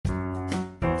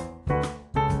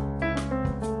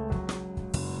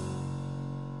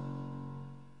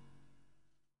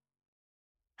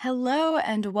Hello,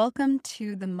 and welcome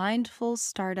to the Mindful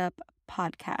Startup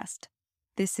Podcast.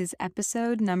 This is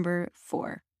episode number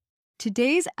 4.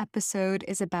 Today's episode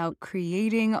is about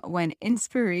creating when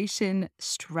inspiration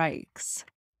strikes.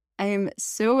 I am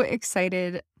so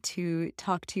excited to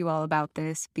talk to you all about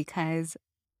this because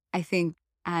I think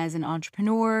as an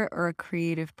entrepreneur or a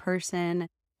creative person,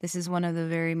 this is one of the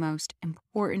very most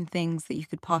important things that you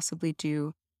could possibly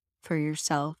do for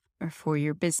yourself or for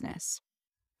your business.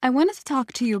 I wanted to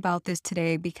talk to you about this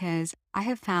today because I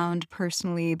have found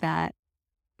personally that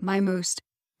my most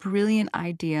brilliant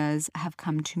ideas have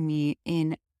come to me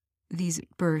in these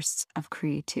bursts of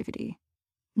creativity.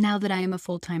 Now that I am a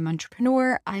full-time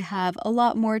entrepreneur, I have a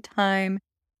lot more time,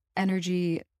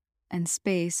 energy, and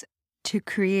space to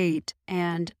create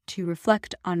and to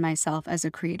reflect on myself as a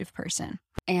creative person.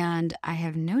 And I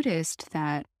have noticed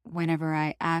that whenever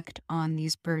I act on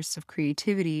these bursts of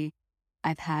creativity,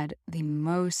 I've had the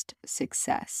most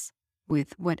success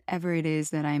with whatever it is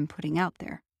that I'm putting out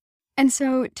there. And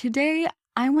so today,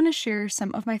 I want to share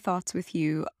some of my thoughts with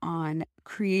you on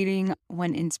creating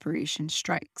when inspiration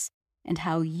strikes and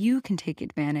how you can take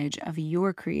advantage of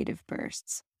your creative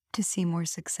bursts to see more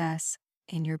success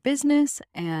in your business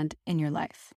and in your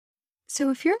life.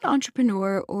 So if you're an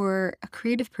entrepreneur or a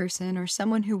creative person or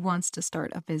someone who wants to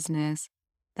start a business,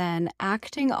 then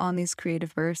acting on these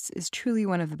creative bursts is truly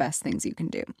one of the best things you can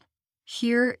do.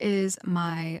 Here is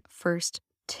my first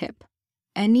tip.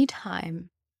 Anytime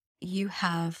you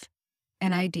have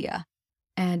an idea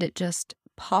and it just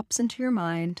pops into your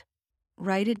mind,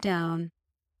 write it down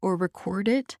or record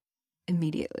it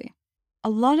immediately. A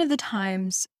lot of the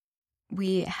times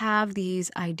we have these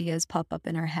ideas pop up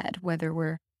in our head, whether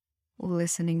we're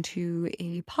listening to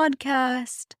a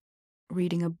podcast,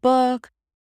 reading a book,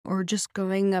 or just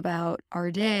going about our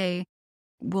day,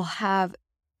 we'll have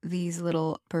these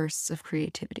little bursts of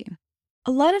creativity.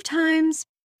 A lot of times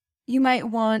you might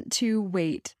want to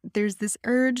wait. There's this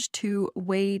urge to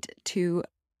wait to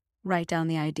write down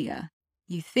the idea.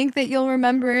 You think that you'll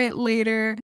remember it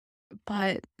later,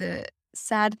 but the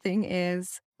sad thing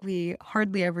is we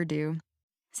hardly ever do.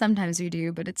 Sometimes we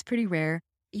do, but it's pretty rare.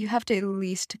 You have to at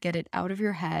least get it out of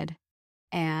your head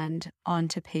and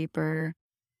onto paper.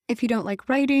 If you don't like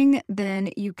writing, then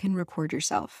you can record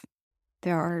yourself.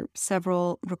 There are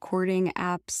several recording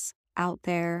apps out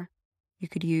there. You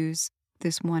could use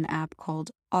this one app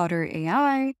called Otter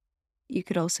AI. You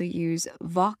could also use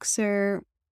Voxer,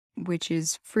 which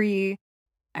is free.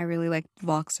 I really like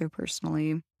Voxer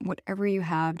personally. Whatever you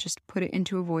have, just put it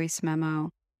into a voice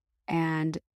memo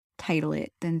and title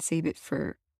it, then save it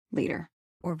for later.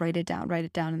 Or write it down. Write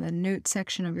it down in the notes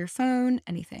section of your phone,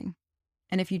 anything.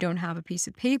 And if you don't have a piece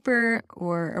of paper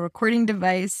or a recording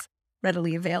device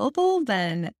readily available,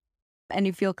 and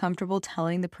you feel comfortable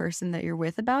telling the person that you're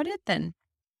with about it, then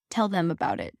tell them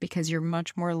about it because you're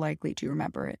much more likely to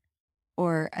remember it.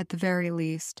 Or at the very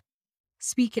least,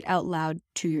 speak it out loud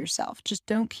to yourself. Just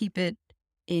don't keep it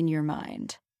in your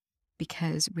mind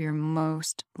because we're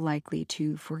most likely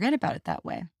to forget about it that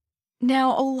way.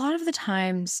 Now, a lot of the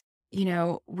times,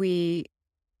 we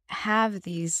have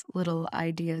these little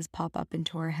ideas pop up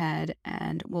into our head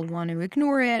and we'll want to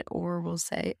ignore it, or we'll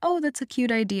say, oh, that's a cute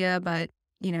idea, but,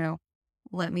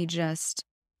 let me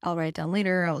I'll write it down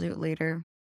later, I'll do it later.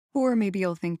 Or maybe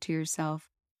you'll think to yourself,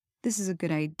 this is a good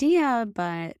idea,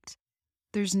 but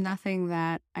there's nothing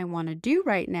that I want to do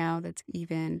right now that's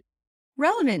even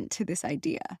relevant to this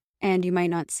idea. And you might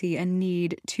not see a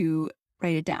need to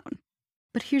write it down.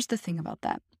 But here's the thing about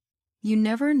that. You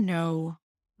never know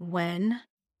when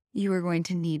you are going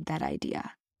to need that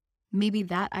idea. Maybe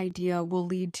that idea will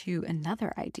lead to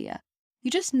another idea.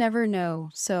 You just never know.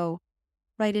 So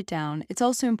write it down. It's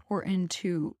also important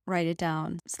to write it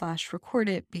down / record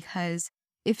it because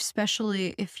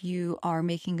especially if you are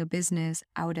making a business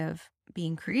out of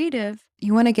being creative,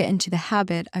 you want to get into the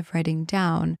habit of writing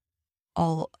down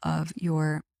all of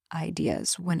your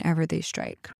ideas whenever they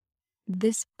strike.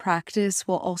 This practice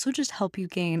will also just help you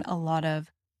gain a lot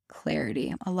of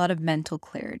clarity, a lot of mental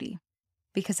clarity.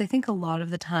 Because I think a lot of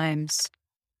the times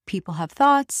people have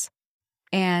thoughts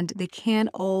and they can't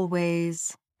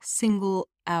always single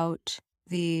out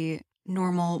the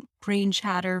normal brain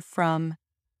chatter from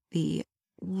the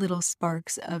little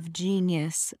sparks of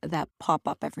genius that pop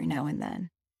up every now and then.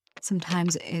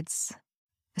 Sometimes it's,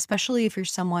 especially if you're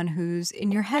someone who's in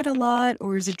your head a lot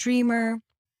or is a dreamer,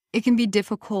 it can be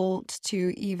difficult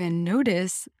to even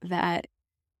notice that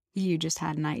you just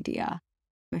had an idea.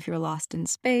 If you're lost in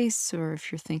space or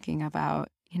if you're thinking about,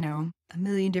 a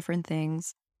million different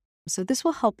things. So this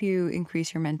will help you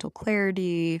increase your mental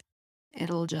clarity.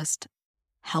 It'll just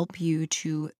help you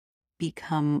to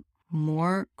become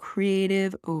more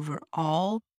creative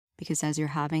overall, because as you're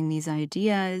having these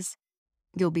ideas,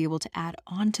 you'll be able to add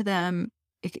on to them.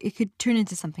 It could turn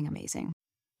into something amazing.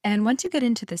 And once you get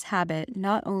into this habit,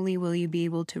 not only will you be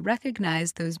able to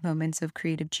recognize those moments of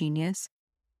creative genius,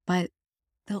 but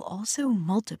they'll also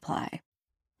multiply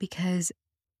because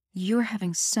you're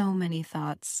having so many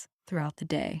thoughts throughout the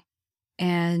day.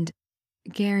 And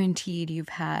guaranteed you've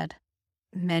had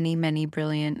many, many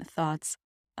brilliant thoughts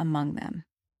among them,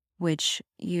 which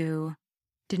you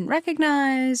didn't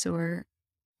recognize or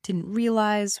didn't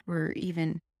realize were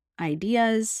even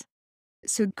ideas.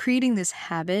 So creating this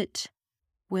habit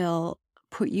will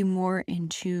put you more in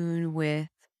tune with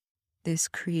this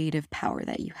creative power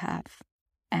that you have.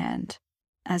 And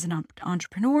as an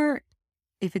entrepreneur,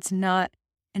 if it's not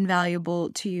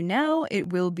invaluable to you now,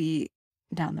 it will be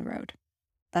down the road.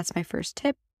 That's my first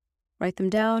tip. Write them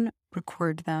down,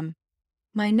 record them.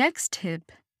 My next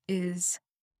tip is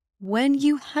when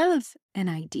you have an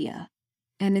idea,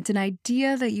 and it's an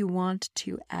idea that you want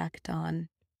to act on,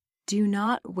 do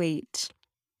not wait.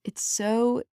 It's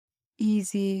so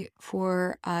easy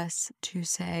for us to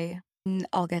say,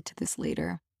 I'll get to this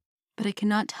later. But I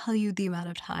cannot tell you the amount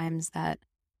of times that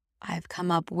I've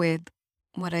come up with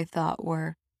what I thought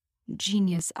were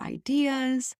genius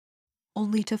ideas,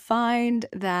 only to find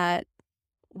that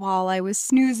while I was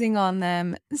snoozing on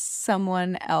them,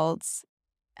 someone else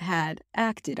had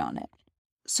acted on it.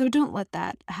 So don't let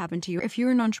that happen to you. If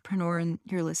you're an entrepreneur and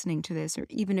you're listening to this, or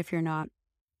even if you're not,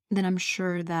 then I'm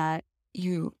sure that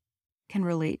you can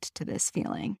relate to this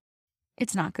feeling.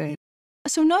 It's not good.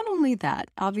 So not only that,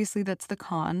 obviously that's the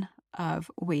con of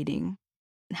waiting.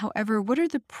 However, what are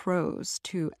the pros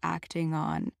to acting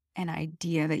on an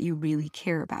idea that you really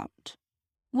care about?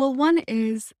 Well, one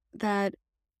is that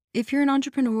if you're an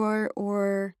entrepreneur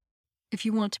or if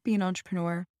you want to be an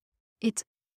entrepreneur, it's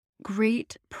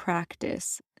great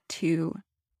practice to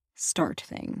start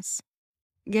things.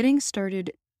 Getting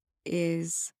started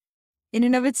is, in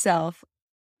and of itself,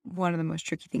 one of the most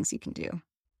tricky things you can do.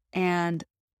 And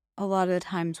a lot of the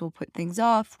times we'll put things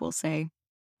off. We'll say,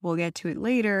 we'll get to it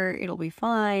later. It'll be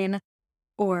fine.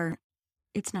 Or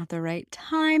it's not the right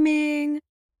timing.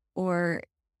 Or,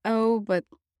 oh, but,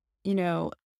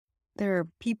 there are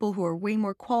people who are way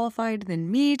more qualified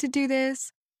than me to do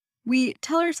this. We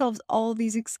tell ourselves all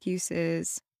these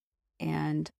excuses,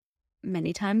 and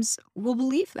many times we'll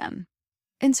believe them.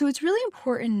 And so it's really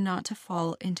important not to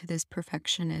fall into this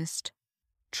perfectionist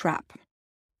trap.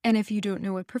 And if you don't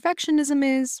know what perfectionism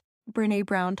is, Brené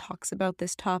Brown talks about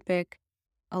this topic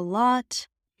a lot.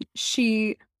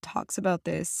 She talks about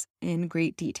this in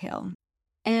great detail.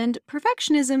 And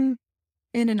perfectionism,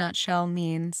 in a nutshell,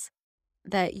 means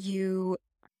that you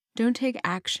don't take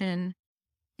action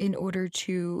in order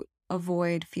to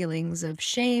avoid feelings of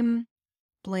shame,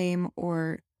 blame,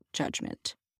 or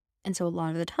judgment. And so a lot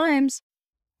of the times,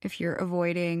 if you're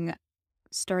avoiding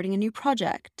starting a new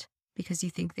project because you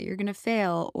think that you're going to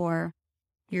fail, or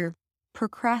you're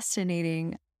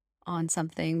procrastinating on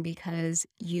something because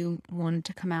you want it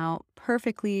to come out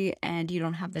perfectly and you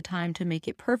don't have the time to make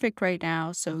it perfect right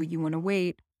now, so you want to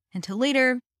wait until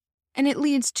later, and it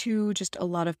leads to just a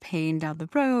lot of pain down the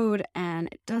road, and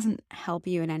it doesn't help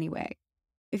you in any way.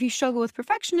 If you struggle with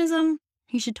perfectionism,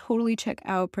 you should totally check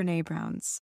out Brené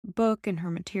Brown's book and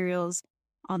her materials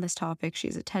on this topic. She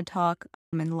has a TED Talk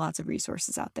and lots of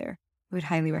resources out there. I would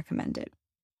highly recommend it.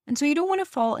 And so you don't want to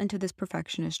fall into this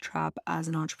perfectionist trap as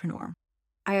an entrepreneur.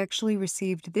 I actually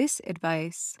received this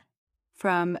advice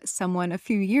from someone a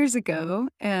few years ago,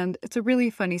 and it's a really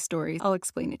funny story. I'll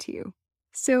explain it to you.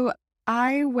 So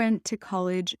I went to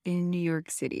college in New York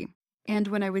City, and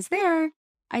when I was there,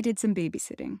 I did some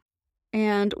babysitting.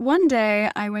 And one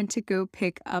day I went to go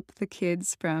pick up the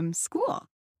kids from school,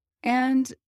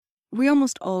 and we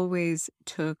almost always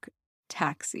took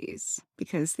taxis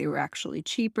because they were actually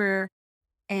cheaper.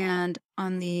 And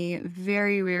on the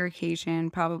very rare occasion,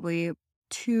 probably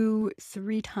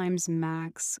 2-3 times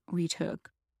max, we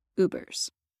took Ubers.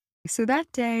 So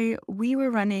that day we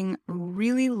were running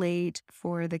really late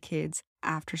for the kids'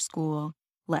 after school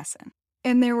lesson.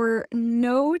 And there were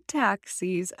no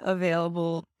taxis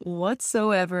available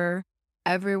whatsoever.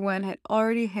 Everyone had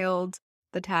already hailed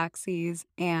the taxis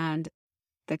and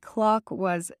the clock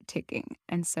was ticking.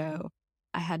 And so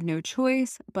I had no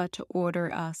choice but to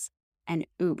order us an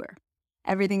Uber.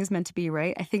 Everything is meant to be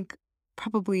right. I think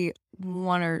probably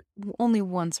only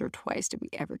once or twice did we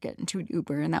ever get into an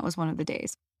Uber, and that was one of the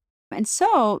days. And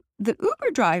so the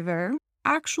Uber driver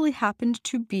actually happened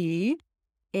to be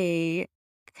a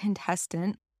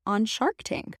contestant on Shark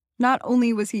Tank. Not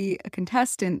only was he a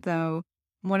contestant, though,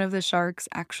 one of the sharks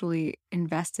actually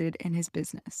invested in his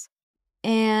business.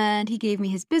 And he gave me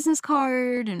his business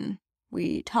card and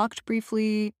we talked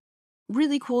briefly.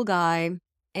 Really cool guy,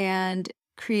 and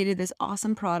created this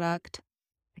awesome product.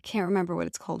 I can't remember what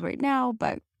it's called right now,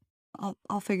 but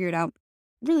I'll figure it out.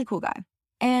 Really cool guy.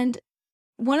 And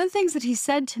one of the things that he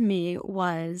said to me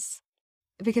was,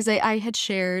 because I had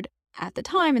shared at the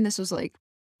time, and this was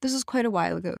quite a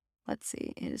while ago. Let's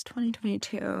see, it is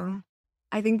 2022.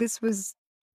 I think this was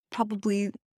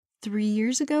probably 3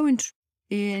 years ago in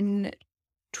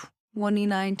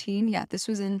 2019. Yeah, this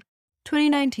was in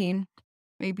 2019,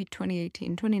 maybe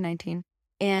 2018, 2019.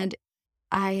 And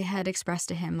I had expressed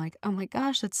to him like, oh my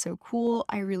gosh, that's so cool.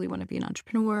 I really want to be an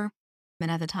entrepreneur.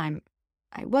 And at the time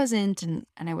I wasn't, and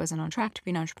I wasn't on track to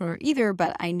be an entrepreneur either,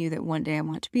 but I knew that one day I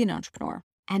want to be an entrepreneur.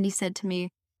 And he said to me,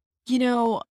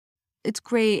 it's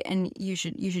great and you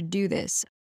should do this.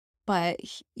 But,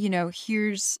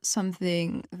 here's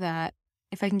something that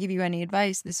if I can give you any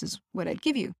advice, this is what I'd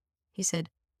give you. He said,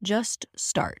 just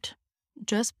start.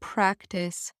 Just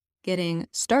practice getting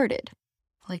started.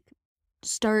 Like,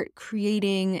 start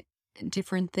creating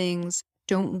different things.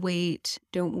 Don't wait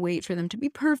for them to be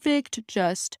perfect.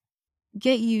 Just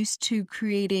get used to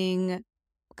creating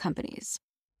companies.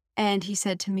 And he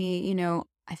said to me,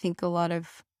 I think a lot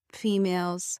of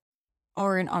females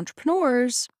aren't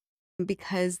entrepreneurs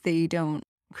because they don't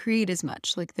create as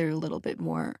much. Like, they're a little bit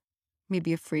more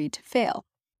maybe afraid to fail.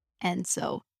 And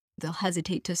so they'll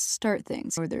hesitate to start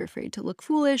things, or they're afraid to look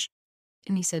foolish.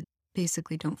 And he said,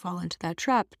 basically, don't fall into that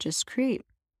trap. Just create.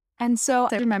 And so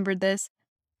I remembered this.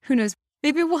 Who knows?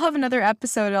 Maybe we'll have another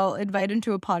episode. I'll invite him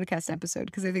to a podcast episode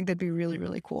because I think that'd be really,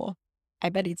 really cool. I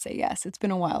bet he'd say yes. It's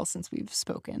been a while since we've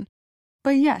spoken.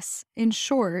 But yes, in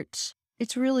short,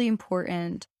 it's really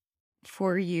important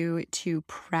for you to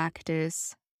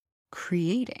practice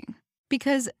creating,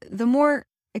 because the more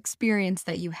experience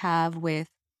that you have with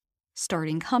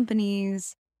starting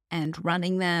companies and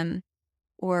running them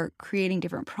or creating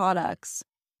different products,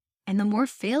 and the more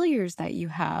failures that you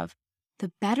have,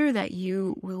 the better that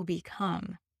you will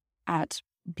become at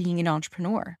being an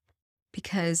entrepreneur,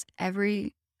 because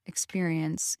every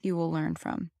experience you will learn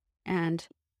from. And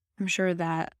I'm sure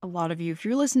that a lot of you, if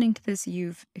you're listening to this,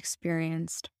 you've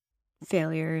experienced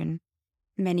failure in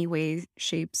many ways,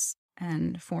 shapes,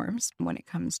 and forms when it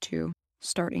comes to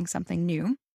starting something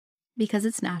new, because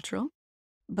it's natural.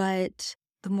 But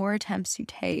the more attempts you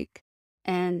take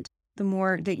and the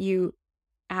more that you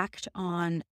act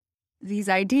on these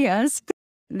ideas,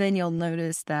 then you'll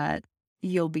notice that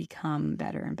you'll become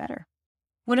better and better.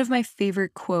 One of my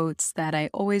favorite quotes that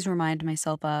I always remind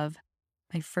myself of,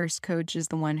 my first coach is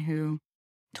the one who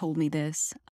told me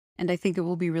this, and I think it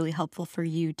will be really helpful for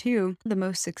you too. The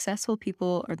most successful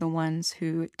people are the ones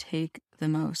who take the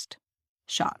most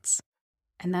shots.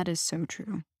 And that is so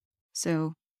true.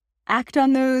 So act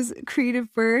on those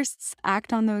creative bursts,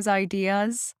 act on those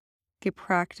ideas, get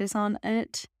practice on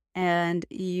it, and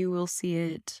you will see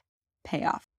it pay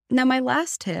off. Now, my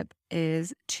last tip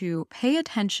is to pay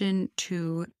attention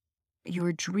to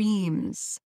your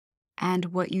dreams and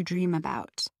what you dream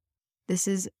about. This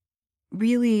is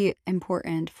really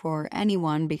important for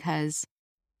anyone because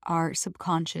our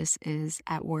subconscious is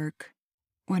at work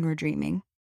when we're dreaming,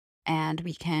 and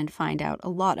we can find out a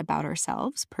lot about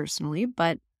ourselves personally,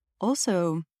 but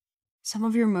also some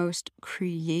of your most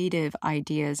creative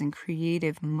ideas and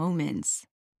creative moments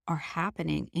are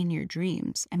happening in your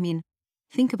dreams. I mean,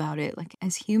 think about it. Like,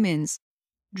 as humans,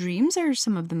 dreams are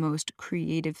some of the most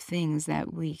creative things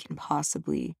that we can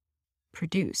possibly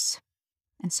produce.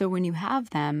 And so when you have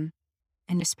them,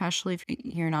 and especially if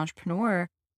you're an entrepreneur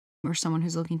or someone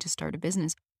who's looking to start a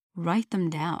business, write them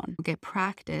down. Get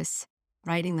practice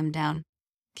writing them down.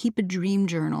 Keep a dream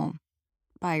journal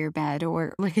by your bed.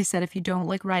 Or, like I said, if you don't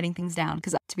like writing things down,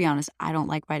 because to be honest, I don't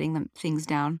like writing things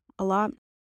down a lot.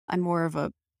 I'm more of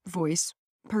a voice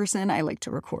person. I like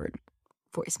to record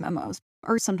voice memos.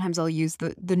 Or sometimes I'll use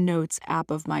the notes app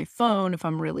of my phone if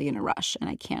I'm really in a rush and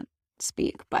I can't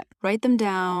speak. But write them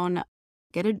down,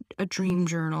 get a dream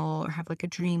journal, or have like a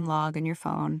dream log on your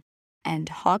phone, and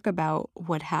talk about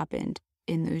what happened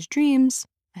in those dreams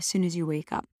as soon as you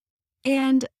wake up.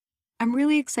 And I'm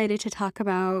really excited to talk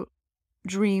about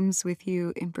dreams with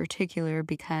you in particular,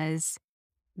 because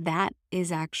that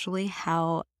is actually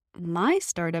how my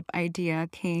startup idea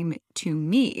came to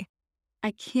me.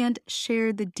 I can't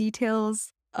share the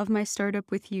details of my startup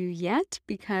with you yet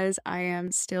because I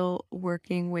am still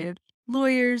working with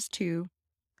lawyers to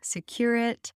secure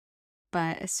it.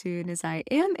 But as soon as I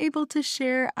am able to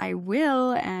share, I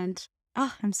will. And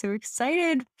I'm so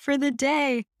excited for the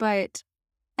day. But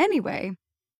anyway,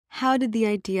 how did the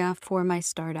idea for my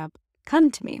startup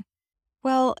come to me?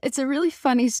 Well, it's a really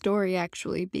funny story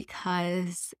actually,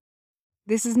 because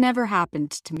this has never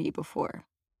happened to me before.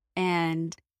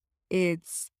 And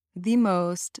it's the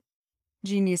most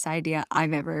genius idea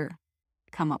I've ever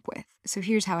come up with. So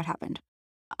here's how it happened.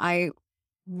 I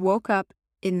woke up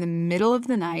in the middle of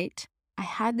the night. I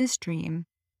had this dream,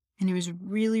 and it was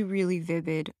really, really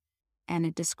vivid, and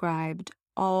it described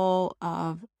all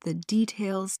of the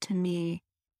details to me,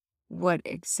 what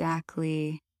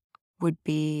exactly would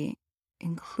be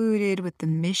included, what the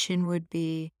mission would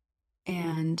be,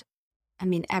 and I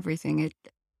mean everything.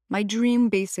 My dream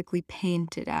basically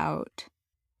painted out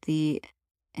the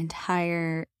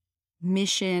entire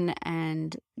mission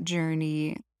and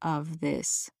journey of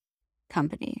this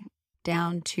company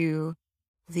down to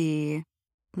the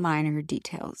minor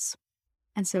details.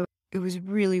 And so it was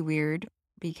really weird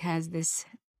because this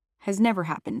has never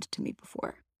happened to me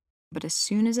before. But as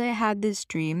soon as I had this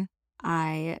dream,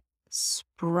 I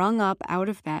sprung up out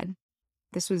of bed.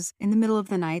 This was in the middle of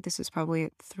the night. This was probably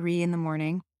at 3 in the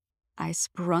morning. I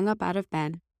sprung up out of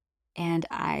bed and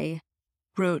I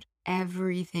wrote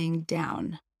everything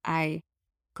down. I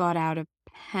got out a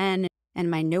pen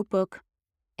and my notebook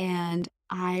and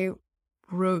I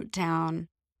wrote down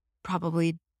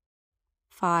probably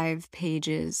 5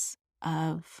 pages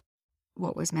of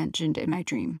what was mentioned in my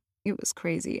dream. It was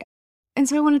crazy. And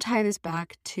so I want to tie this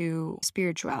back to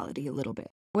spirituality a little bit.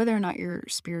 Whether or not you're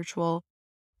spiritual,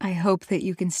 I hope that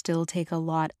you can still take a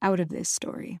lot out of this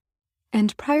story.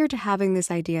 And prior to having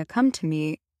this idea come to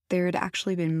me, there had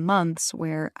actually been months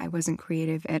where I wasn't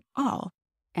creative at all,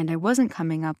 and I wasn't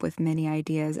coming up with many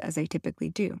ideas as I typically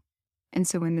do. And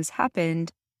so when this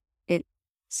happened, it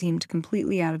seemed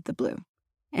completely out of the blue.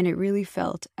 And it really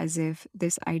felt as if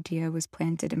this idea was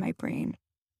planted in my brain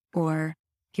or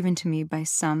given to me by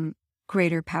some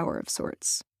greater power of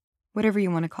sorts, whatever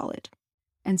you want to call it.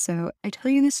 And so I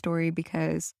tell you this story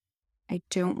because I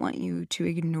don't want you to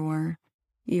ignore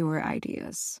your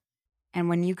ideas. And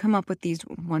when you come up with these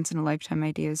once in a lifetime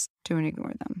ideas, don't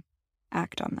ignore them.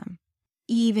 Act on them.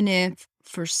 Even if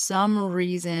for some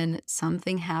reason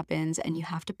something happens and you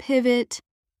have to pivot,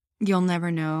 you'll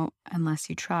never know unless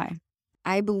you try.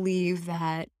 I believe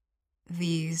that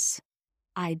these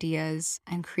ideas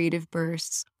and creative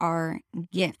bursts are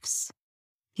gifts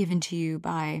given to you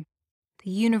by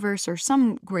the universe or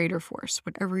some greater force,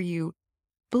 whatever you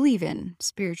believe in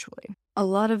spiritually. A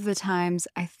lot of the times,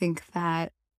 I think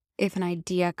that if an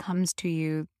idea comes to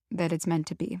you, that it's meant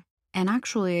to be. And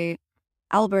actually,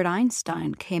 Albert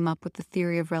Einstein came up with the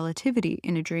theory of relativity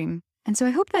in a dream. And so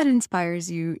I hope that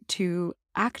inspires you to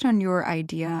act on your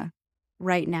idea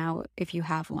right now if you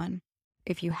have one.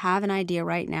 If you have an idea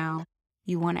right now,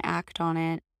 you want to act on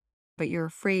it, but you're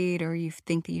afraid or you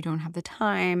think that you don't have the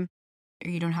time or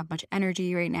you don't have much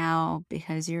energy right now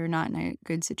because you're not in a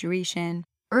good situation,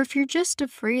 or if you're just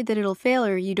afraid that it'll fail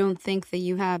or you don't think that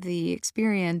you have the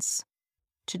experience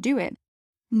to do it,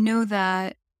 know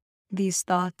that these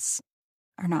thoughts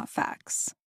are not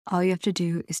facts. All you have to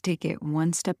do is take it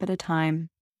one step at a time.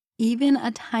 Even a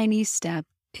tiny step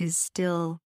is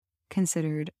still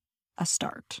considered a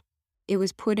start. It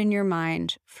was put in your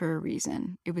mind for a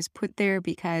reason. It was put there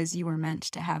because you were meant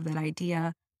to have that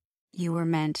idea. You were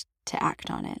meant to act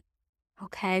on it.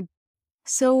 Okay?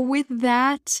 So with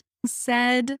that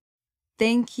said,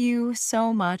 thank you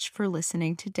so much for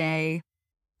listening today.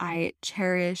 I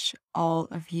cherish all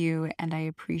of you and I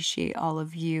appreciate all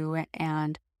of you,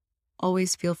 and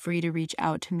always feel free to reach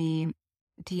out to me.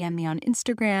 DM me on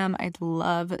Instagram. I'd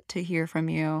love to hear from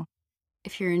you.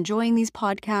 If you're enjoying these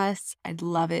podcasts, I'd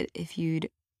love it if you'd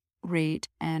rate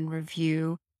and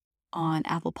review on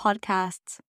Apple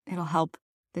Podcasts. It'll help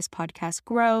this podcast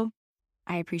grow.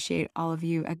 I appreciate all of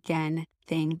you again.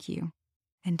 Thank you.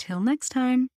 Until next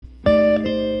time.